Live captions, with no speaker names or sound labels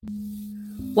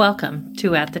Welcome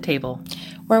to At the Table,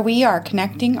 where we are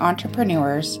connecting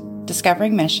entrepreneurs,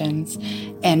 discovering missions,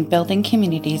 and building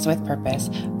communities with purpose,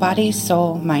 body,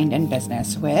 soul, mind, and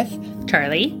business with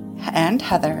Charlie and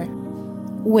Heather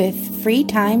with Free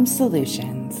Time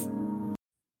Solutions.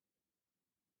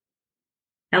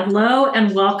 Hello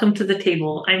and welcome to the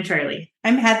table. I'm Charlie.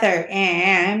 I'm Heather,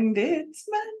 and it's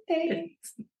Monday.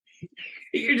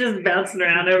 You're just bouncing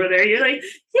around over there. You're like,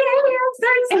 yeah, I'm so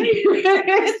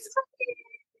excited.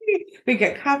 We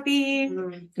get coffee.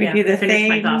 We yeah, do the I finished things.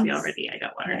 my coffee already. I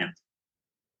got water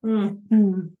now.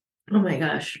 Oh my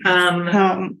gosh.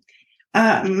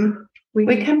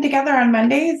 We come together on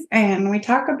Mondays and we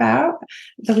talk about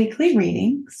the weekly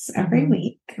readings every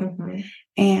week.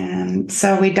 And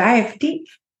so we dive deep.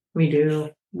 We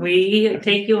do. We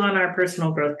take you on our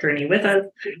personal growth journey with us.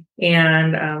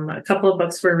 And a couple of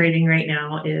books we're reading right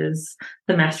now is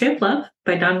The Mastery of Love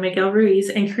by Don Miguel Ruiz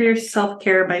and Career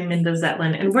Self-Care by Minda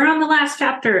Zetlin. And we're on the last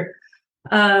chapter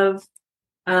of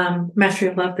Mastery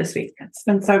of Love this week. It's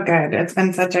been so good. It's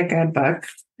been such a good book.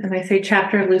 And I say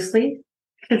chapter loosely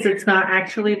because it's not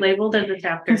actually labeled as a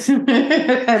chapter.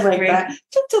 I like that.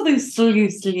 Just a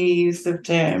loosely use of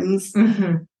terms.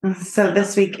 So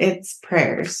this week it's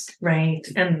prayers. Right.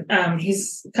 And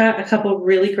he's got a couple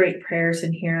really great prayers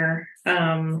in here.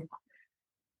 A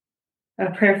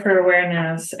prayer for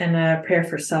awareness and a prayer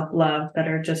for self-love that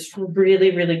are just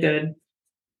really, really good.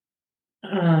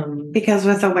 Because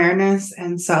with awareness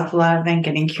and self-love and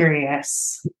getting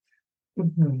curious,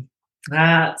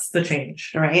 that's the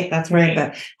change, right? That's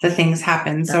where the things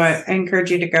happen. So I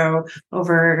encourage you to go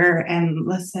over and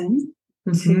listen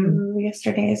to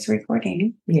yesterday's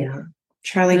recording. Yeah.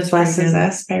 Charlie blesses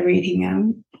us by reading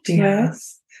them to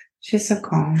us. She's so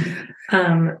calm.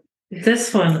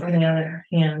 This one, on the other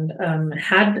hand,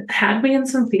 had me in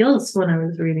some feels when I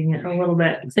was reading it a little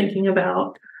bit, thinking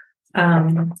about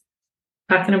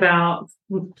talking about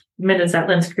Minda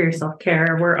Zetlin's Career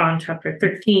Self-Care. We're on chapter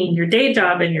 13, your day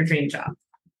job and your dream job.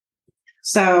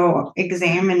 So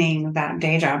examining that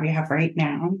day job you have right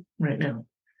now.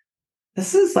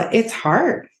 This is it's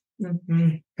hard,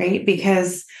 right?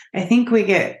 Because I think we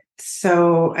get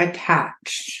so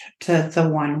attached to the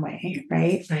one way,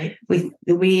 right?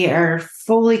 We are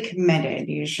fully committed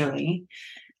usually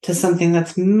to something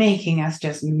that's making us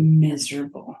just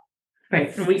miserable.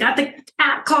 Right. And we got the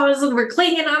cat claws and we're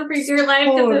clinging on for your life.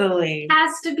 Totally. It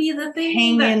has to be the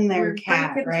thing. Hang in there,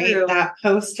 cat, right? Through. That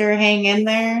poster, hang in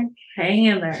there. Hang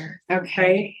in there. Okay.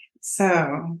 Right?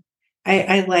 So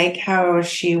I like how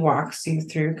she walks you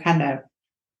through kind of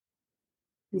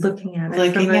looking at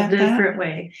it from a different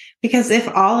way. Because if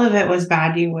all of it was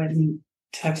bad, you wouldn't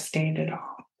have stayed at all.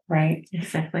 Right?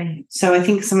 Exactly. So I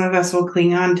think some of us will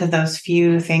cling on to those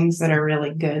few things that are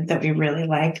really good that we really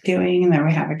like doing and that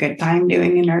we have a good time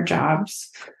doing in our jobs.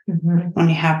 When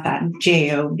we have that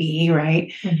job,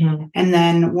 right? And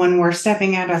then when we're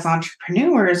stepping out as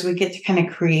entrepreneurs, we get to kind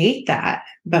of create that.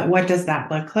 But what does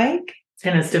that look like?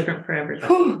 And it's different for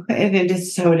everybody. And it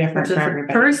is so different for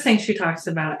everybody. The first thing she talks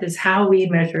about is how we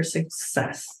measure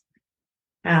success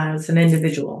as an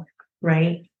individual,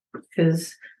 right?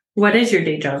 Because what is your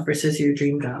day job versus your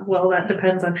dream job? Well, that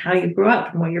depends on how you grew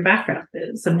up and what your background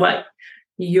is and what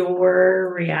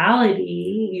your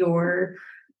reality, your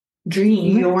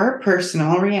dream, your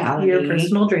personal reality, your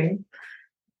personal dream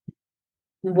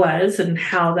was and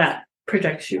how that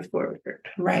projects you forward.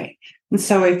 Right. And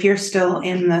so if you're still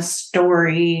in the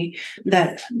story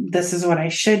that this is what I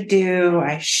should do,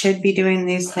 I should be doing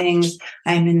these things,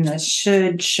 I'm in the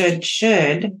should,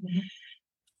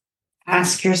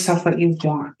 ask yourself what you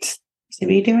want to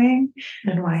be doing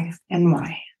and why.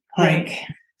 Right.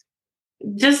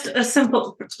 Just a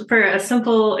simple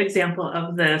example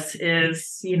of this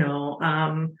is,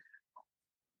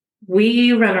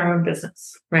 we run our own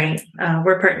business, right?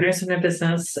 We're partners in a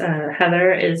business.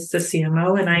 Heather is the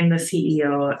CMO and I'm the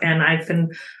CEO. And I've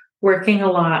been working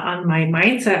a lot on my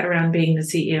mindset around being the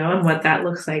CEO and what that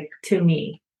looks like to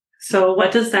me. So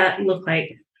what does that look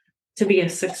like to be a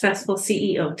successful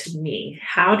CEO to me?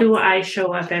 How do I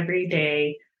show up every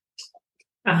day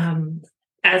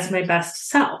as my best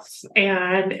self?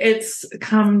 And it's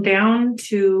come down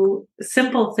to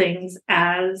simple things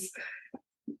as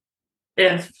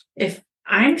if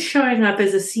I'm showing up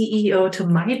as a CEO to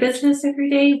my business every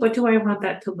day, what do I want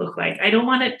that to look like? I don't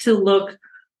want it to look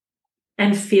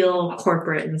and feel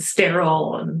corporate and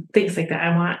sterile and things like that.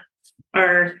 I want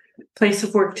our place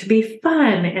of work to be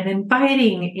fun and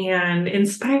inviting and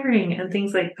inspiring and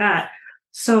things like that.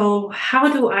 So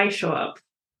how do I show up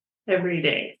every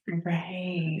day?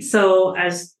 Right. So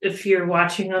as if you're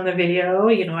watching on the video,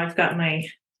 I've got my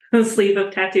sleeve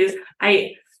of tattoos.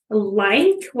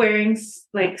 like wearing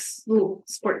like little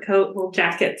sport coat, little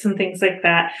jackets and things like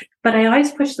that, but I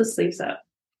always push the sleeves up,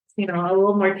 a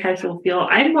little more casual feel.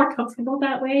 I'm more comfortable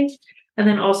that way. And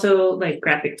then also like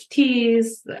graphic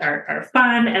tees are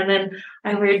fun. And then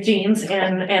I wear jeans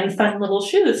and fun little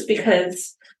shoes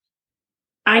because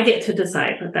I get to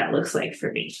decide what that looks like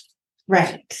for me.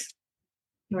 Right.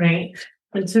 Right.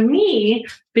 And to me,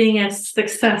 being a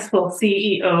successful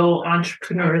CEO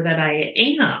entrepreneur that I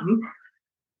am,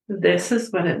 this is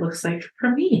what it looks like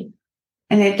for me.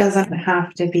 And it doesn't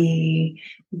have to be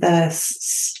the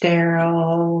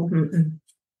sterile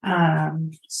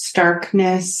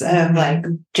starkness of like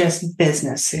just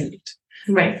business suit.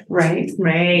 Right.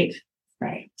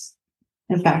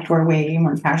 In fact, we're way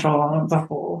more casual. The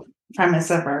whole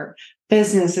premise of our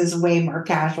business is way more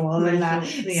casual than that.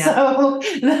 Yeah. So,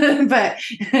 but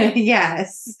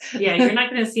yes. Yeah, you're not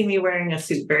going to see me wearing a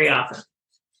suit very often.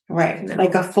 Right. No.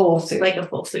 Like a full suit.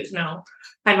 No.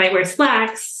 I might wear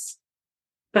slacks,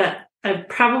 but I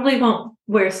probably won't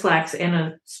wear slacks and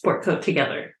a sport coat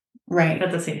together. Right.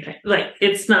 At the same time. Like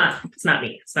it's not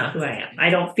me. It's not who I am. I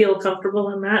don't feel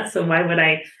comfortable in that. So why would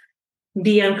I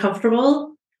be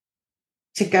uncomfortable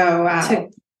to go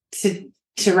out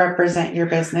to represent your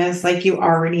business? Like you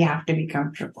already have to be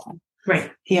comfortable.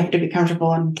 Right. You have to be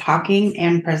comfortable in talking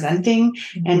and presenting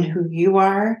and who you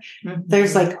are.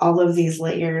 There's like all of these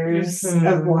layers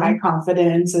of why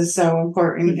confidence is so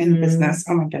important in business.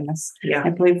 Oh my goodness. Yeah. I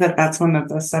believe that's one of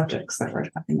the subjects that we're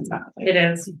talking about. It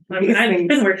is. I've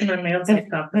been working on my own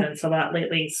self-confidence a lot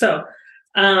lately. So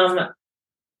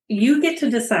you get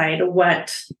to decide what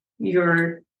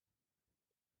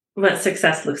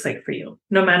success looks like for you,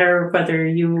 no matter whether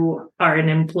you are an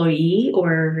employee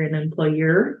or an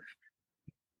employer,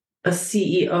 a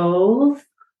CEO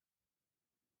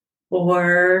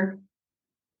or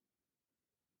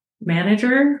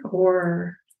manager,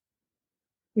 or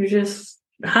you're just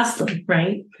hustling,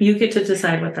 right? You get to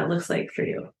decide what that looks like for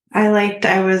you. I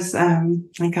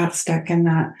got stuck in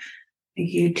that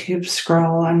YouTube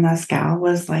scroll and this gal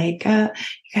was like, you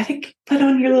got to put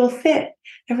on your little fit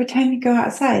every time you go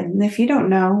outside. And if you don't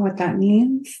know what that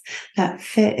means, that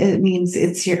fit, it means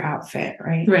it's your outfit,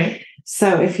 right? Right.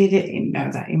 So if you didn't know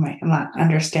that, you might not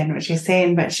understand what she's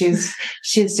saying, but she's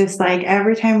just like,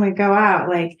 every time we go out,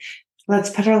 like, let's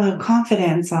put our little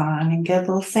confidence on and get a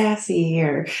little sassy,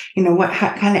 or, what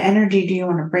kind of energy do you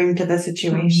want to bring to the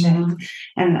situation?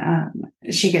 And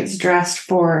she gets dressed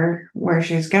for where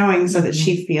she's going so that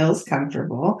she feels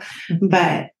comfortable,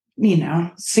 but,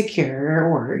 secure,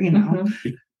 or,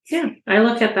 Yeah, I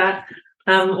look at that.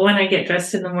 When I get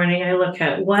dressed in the morning, I look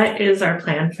at what is our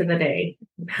plan for the day?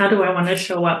 How do I want to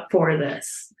show up for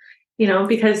this?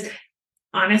 Because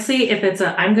honestly, if it's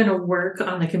I'm going to work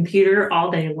on the computer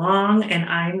all day long and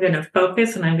I'm going to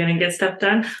focus and I'm going to get stuff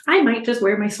done, I might just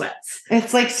wear my sweats.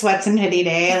 It's like sweats and hoodie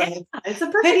day. Like, it's a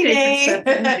perfect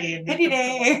day. Hoodie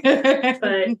day.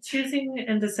 But choosing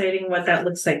and deciding what that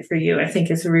looks like for you, I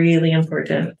think, is really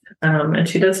important. And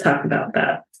she does talk about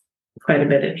that quite a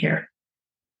bit in here.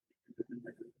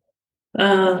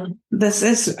 This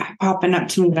is popping up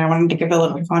to me, but I wanted to give a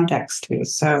little context too.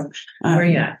 So, where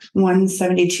you at?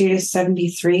 172 to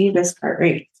 73, this part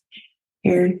right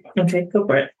here. Okay, go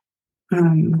for it.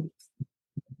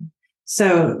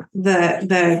 So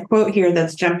the quote here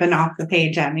that's jumping off the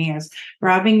page at me is,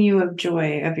 robbing you of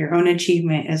joy of your own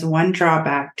achievement is one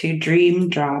drawback to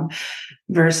dream job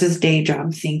versus day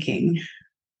job thinking.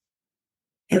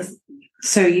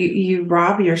 So you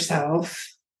rob yourself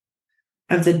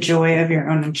of the joy of your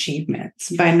own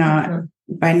achievements by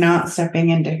not stepping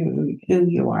into who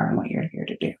you are and what you're here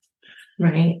to do.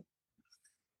 Right.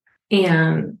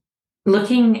 And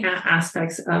looking at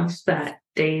aspects of that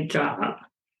day job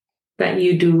that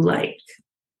you do like,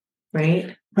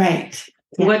 right? Right.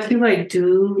 Yeah. What do I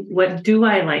do? What do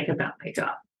I like about my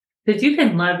job? Because you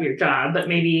can love your job, but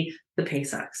maybe the pay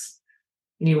sucks.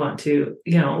 You want to,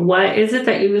 what is it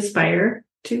that you aspire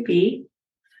to be?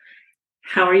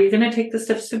 How are you going to take the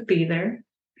steps to be there?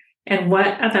 And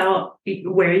what about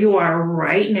where you are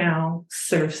right now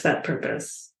serves that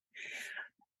purpose?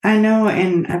 I know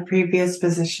in a previous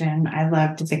position, I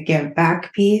loved the give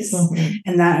back piece.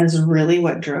 And that is really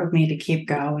what drove me to keep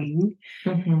going.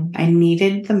 I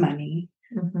needed the money.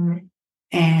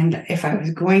 And if I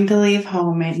was going to leave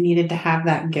home, it needed to have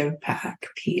that give back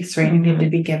piece, right? I needed to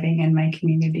be giving in my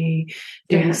community,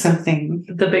 doing something.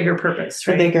 The bigger purpose,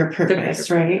 right? The bigger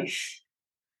purpose, right?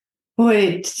 What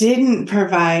it didn't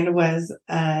provide was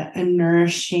a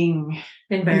nourishing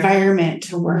environment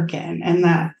to work in. And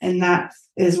that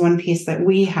is one piece that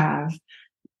we have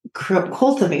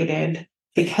cultivated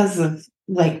because of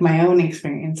like my own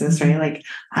experiences, right? Like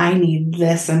I need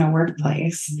this in a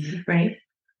workplace. Right.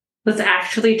 Let's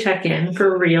actually check in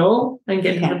for real and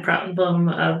get to the problem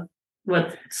of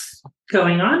what's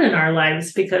going on in our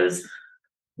lives, because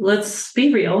let's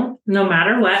be real, no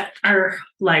matter what, our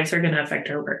lives are going to affect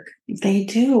our work. They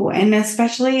do. And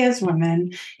especially as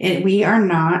women, we are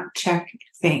not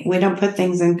we don't put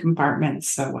things in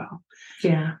compartments so well.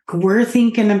 Yeah. We're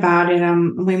thinking about it.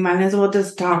 We might as well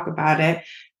just talk about it.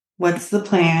 What's the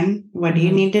plan? What do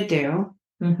you need to do?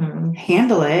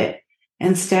 Handle it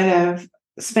instead of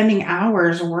spending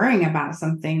hours worrying about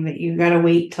something that you got to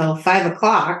wait till 5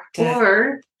 o'clock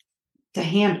to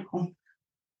handle.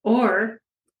 Or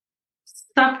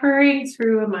suffering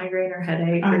through a migraine or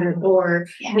headache or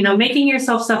making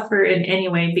yourself suffer in any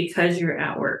way because you're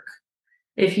at work.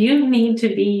 If you need to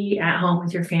be at home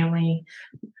with your family,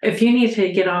 if you need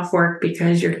to get off work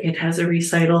because your kid has a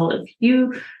recital, if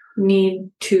you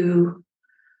need to...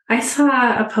 I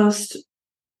saw a post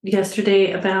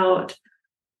yesterday about,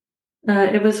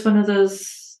 it was one of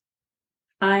those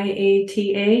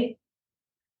IATA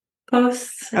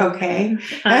posts. Okay.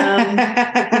 You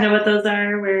know what those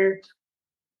are, where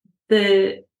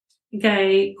the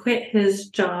guy quit his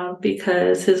job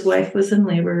because his wife was in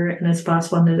labor and his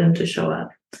boss wanted him to show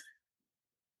up.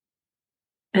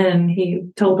 And he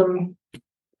told him,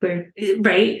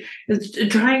 right?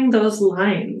 Drawing those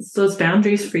lines, those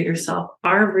boundaries for yourself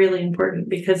are really important,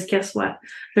 because guess what?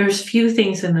 There's few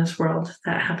things in this world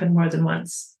that happen more than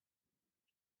once.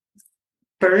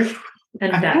 Birth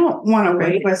and death. I don't want to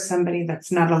work with somebody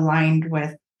that's not aligned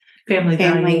with family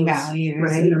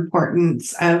values and the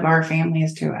importance of our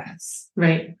families to us.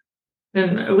 Right.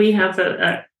 And we have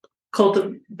a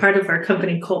part of our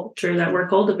company culture that we're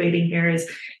cultivating here is,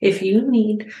 if you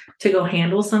need to go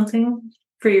handle something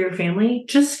for your family,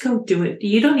 just go do it.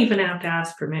 You don't even have to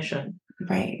ask permission.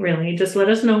 Right. Really. Just let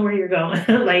us know where you're going,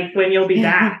 like when you'll be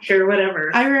back or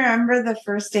whatever. I remember the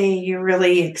first day you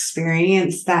really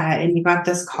experienced that, and you got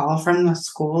this call from the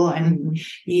school, and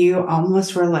you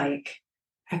almost were like,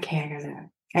 okay,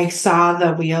 I saw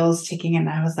the wheels ticking, and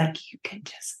I was like, you can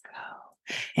just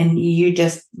go. And you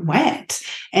just went.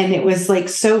 And it was like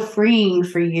so freeing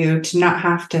for you to not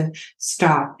have to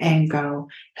stop and go,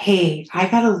 hey, I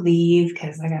got to leave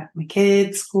because I got my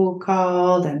kids' school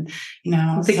called, and,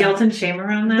 the guilt and shame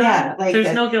around that. Yeah. Like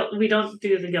there's no guilt. We don't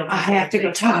do the guilt. I have to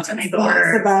go talk to my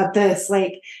boss about this.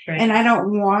 And I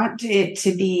don't want it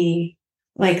to be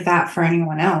like that for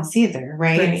anyone else either.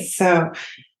 Right. So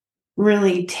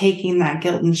really taking that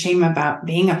guilt and shame about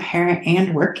being a parent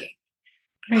and working.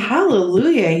 Right.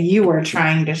 Hallelujah, you are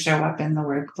trying to show up in the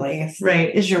workplace.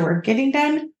 Right. Is your work getting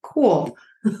done? Cool.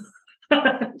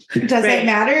 Does it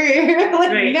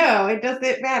matter? No, it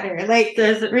doesn't matter.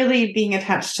 Does it really being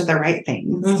attached to the right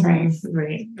things.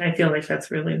 Right. I feel like that's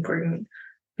really important,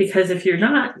 because if you're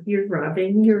not, you're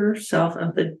robbing yourself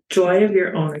of the joy of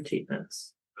your own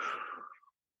achievements.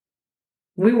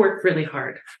 We work really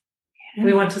hard.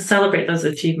 We want to celebrate those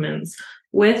achievements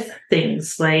with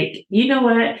things like, you know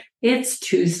what? It's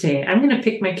Tuesday. I'm going to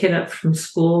pick my kid up from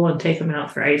school and take him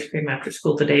out for ice cream after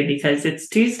school today because it's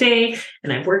Tuesday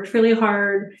and I've worked really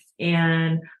hard.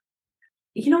 And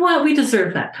you know what? We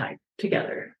deserve that time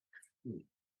together.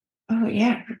 Oh,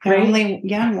 yeah. They're only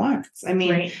young once. I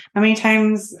mean, how many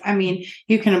times,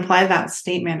 you can apply that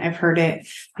statement. I've heard it,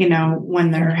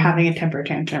 when they're having a temper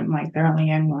tantrum, like they're only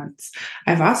young once.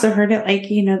 I've also heard it like,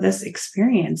 this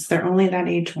experience, they're only that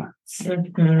age once.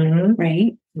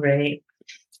 Right? Right.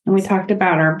 And we talked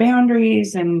about our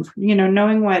boundaries and,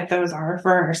 knowing what those are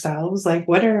for ourselves. Like,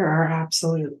 what are our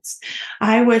absolutes?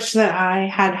 I wish that I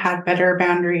had better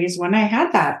boundaries when I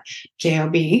had that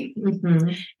JOB.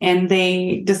 And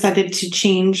they decided to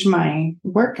change my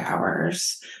work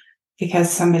hours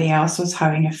because somebody else was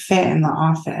having a fit in the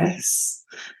office.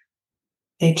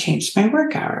 They changed my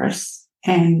work hours,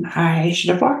 and I should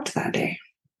have walked that day.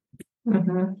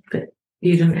 But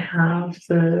you didn't have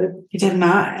You did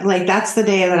not. That's the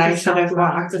day that I should have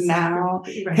walked now,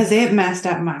 because it messed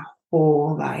up my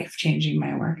whole life, changing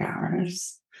my work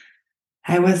hours.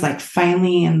 I was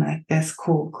finally in this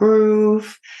cool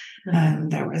groove.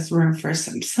 There was room for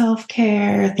some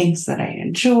self-care, things that I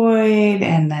enjoyed.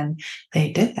 And then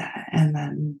they did that. And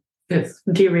then it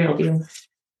derailed you.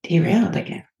 Derailed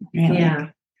again. Really. Yeah.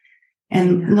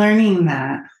 And learning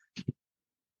that.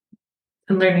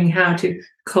 And learning how to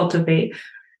cultivate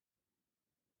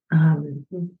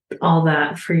all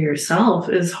that for yourself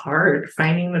is hard.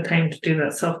 Finding the time to do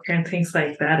that self-care and things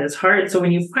like that is hard. So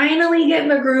when you finally get in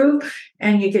the groove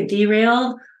and you get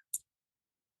derailed,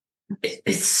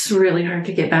 it's really hard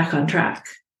to get back on track.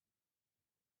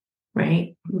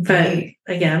 Right. But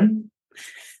again,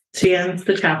 She ends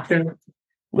the chapter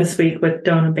this week with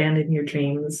 "Don't abandon your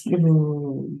dreams."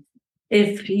 Mm-hmm.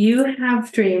 If you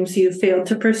have dreams you failed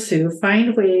to pursue,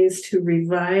 find ways to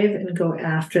revive and go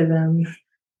after them.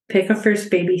 Pick a first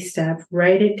baby step,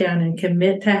 write it down, and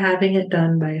commit to having it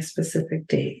done by a specific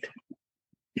date.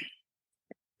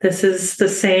 This is the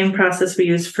same process we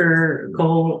use for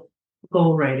goal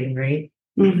writing, right?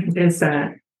 Mm-hmm. Is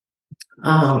that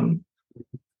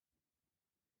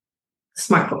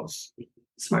SMART goals.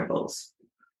 SMART goals.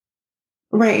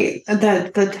 Right.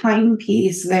 The time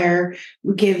piece there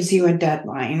gives you a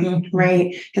deadline, mm-hmm.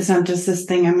 right? It's not just this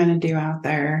thing I'm going to do out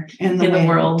there in the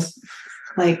world,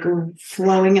 like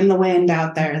flowing in the wind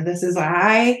out there. This is,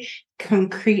 I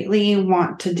concretely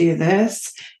want to do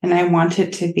this, and I want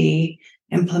it to be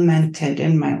implemented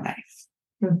in my life.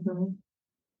 Mm-hmm.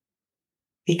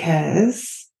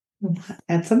 Because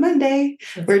it's a Monday.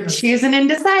 We're choosing and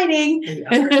deciding.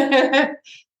 Yeah.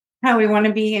 How we want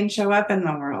to be and show up in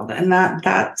the world. And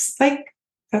that's the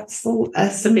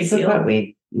essence of what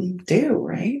we do,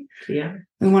 right? Yeah.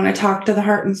 We want to talk to the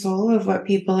heart and soul of what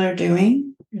people are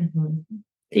doing. Mm-hmm.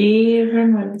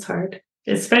 Even when it's hard.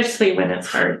 Especially when it's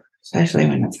hard.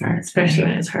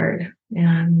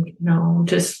 And,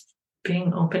 just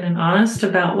being open and honest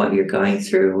about what you're going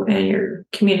through and your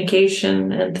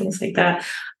communication and things like that,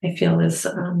 I feel is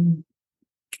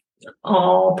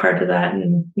all part of that.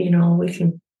 And, we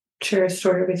can share a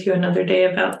story with you another day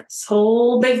about this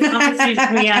whole big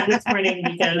conversation we had this morning,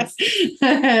 because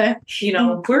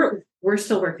we're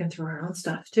still working through our own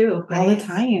stuff too, right? All the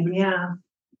time. Yeah,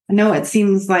 I know it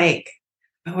seems like,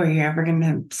 are you ever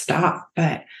gonna stop?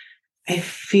 But I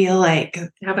feel like,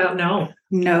 how about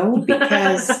no,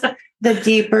 because the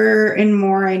deeper and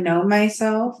more I know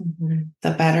myself, mm-hmm.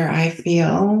 the better I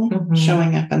feel mm-hmm.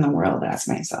 showing up in the world as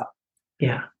myself.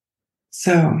 Yeah.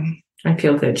 So I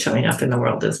feel good showing up in the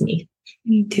world as me.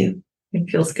 Me too. It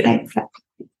feels good.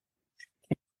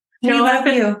 Show up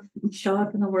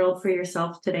in the world for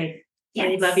yourself today.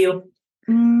 Yes. I love you.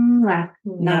 Mwah.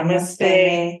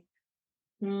 Namaste.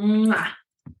 Mwah.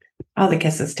 All the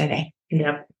kisses today.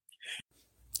 Yep.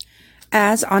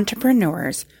 As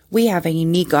entrepreneurs, we have a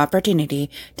unique opportunity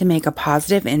to make a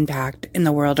positive impact in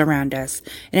the world around us.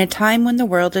 In a time when the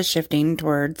world is shifting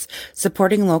towards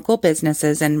supporting local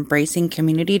businesses and embracing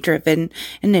community-driven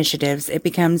initiatives, it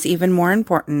becomes even more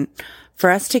important for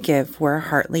us to give where our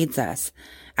heart leads us.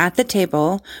 At the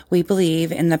table, we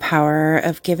believe in the power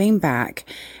of giving back,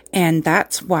 and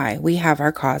that's why we have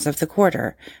our cause of the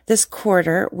quarter. This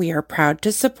quarter, we are proud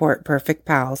to support Perfect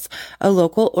Pals, a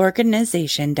local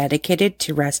organization dedicated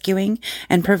to rescuing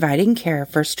and providing care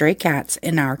for stray cats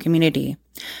in our community.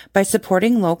 By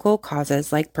supporting local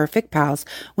causes like Perfect Pals,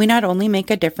 we not only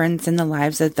make a difference in the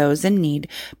lives of those in need,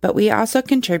 but we also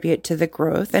contribute to the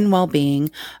growth and well-being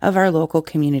of our local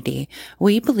community.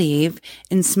 We believe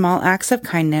in small acts of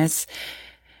kindness,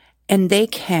 and they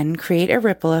can create a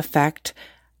ripple effect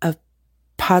of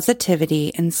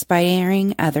positivity,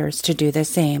 inspiring others to do the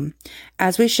same.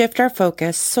 As we shift our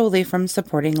focus solely from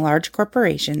supporting large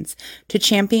corporations to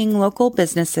championing local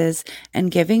businesses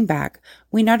and giving back,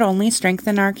 we not only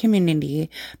strengthen our community,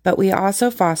 but we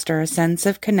also foster a sense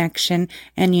of connection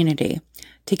and unity.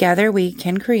 Together, we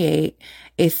can create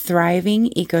a thriving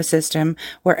ecosystem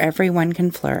where everyone can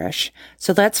flourish.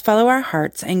 So let's follow our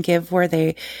hearts and give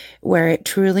where it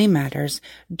truly matters.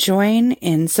 Join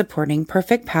in supporting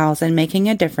Perfect Pals and making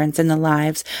a difference in the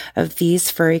lives of these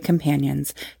furry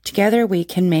companions. Together, we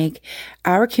can make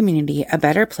our community a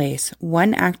better place,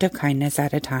 one act of kindness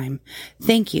at a time.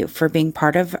 Thank you for being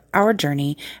part of our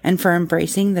journey and for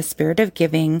embracing the spirit of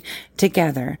giving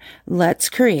together. Let's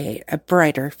create a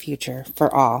brighter future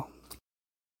for all.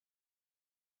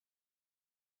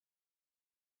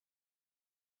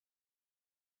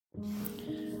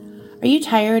 Are you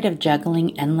tired of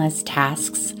juggling endless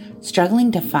tasks,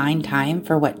 struggling to find time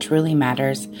for what truly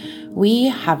matters? We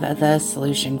have the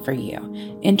solution for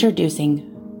you. Introducing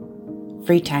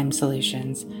Free Time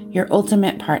Solutions, your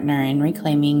ultimate partner in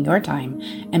reclaiming your time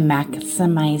and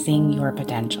maximizing your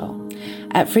potential.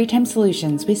 At Free Time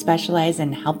Solutions, we specialize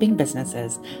in helping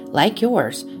businesses like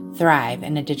yours thrive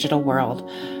in a digital world.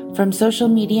 From social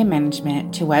media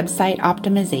management to website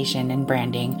optimization and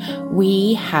branding,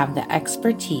 we have the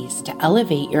expertise to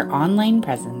elevate your online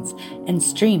presence and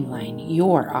streamline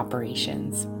your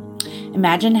operations.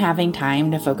 Imagine having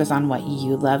time to focus on what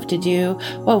you love to do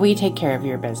while we take care of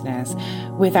your business.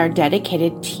 With our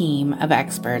dedicated team of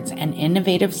experts and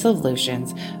innovative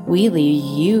solutions, we leave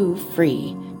you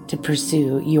free to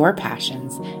pursue your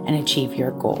passions and achieve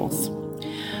your goals.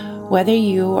 Whether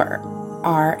you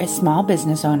are a small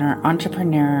business owner,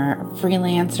 entrepreneur,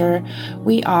 freelancer,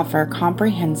 we offer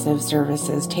comprehensive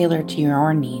services tailored to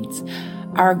your needs.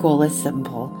 Our goal is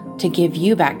simple: to give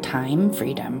you back time,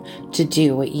 freedom to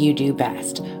do what you do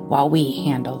best while we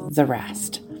handle the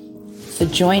rest. So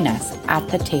join us at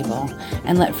the table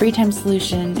and let Freetime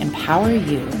Solution empower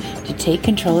you to take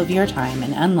control of your time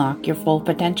and unlock your full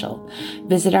potential.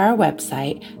 Visit our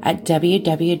website at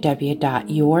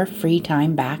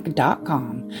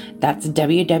www.yourfreetimeback.com. That's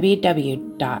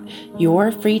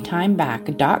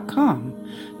www.yourfreetimeback.com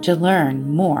to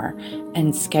learn more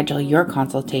and schedule your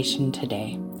consultation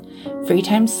today.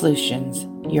 Freetime Solutions,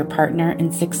 your partner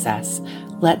in success.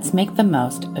 Let's make the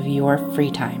most of your free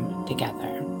time together.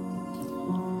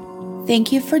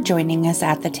 Thank you for joining us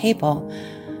at the table.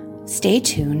 Stay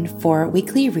tuned for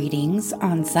weekly readings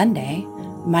on Sunday,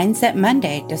 Mindset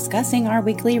Monday, discussing our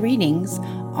weekly readings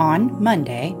on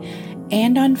Monday,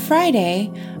 and on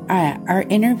Friday, our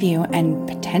interview and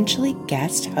potentially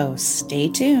guest hosts. Stay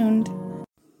tuned.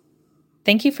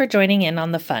 Thank you for joining in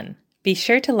on the fun. Be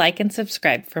sure to like and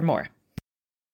subscribe for more.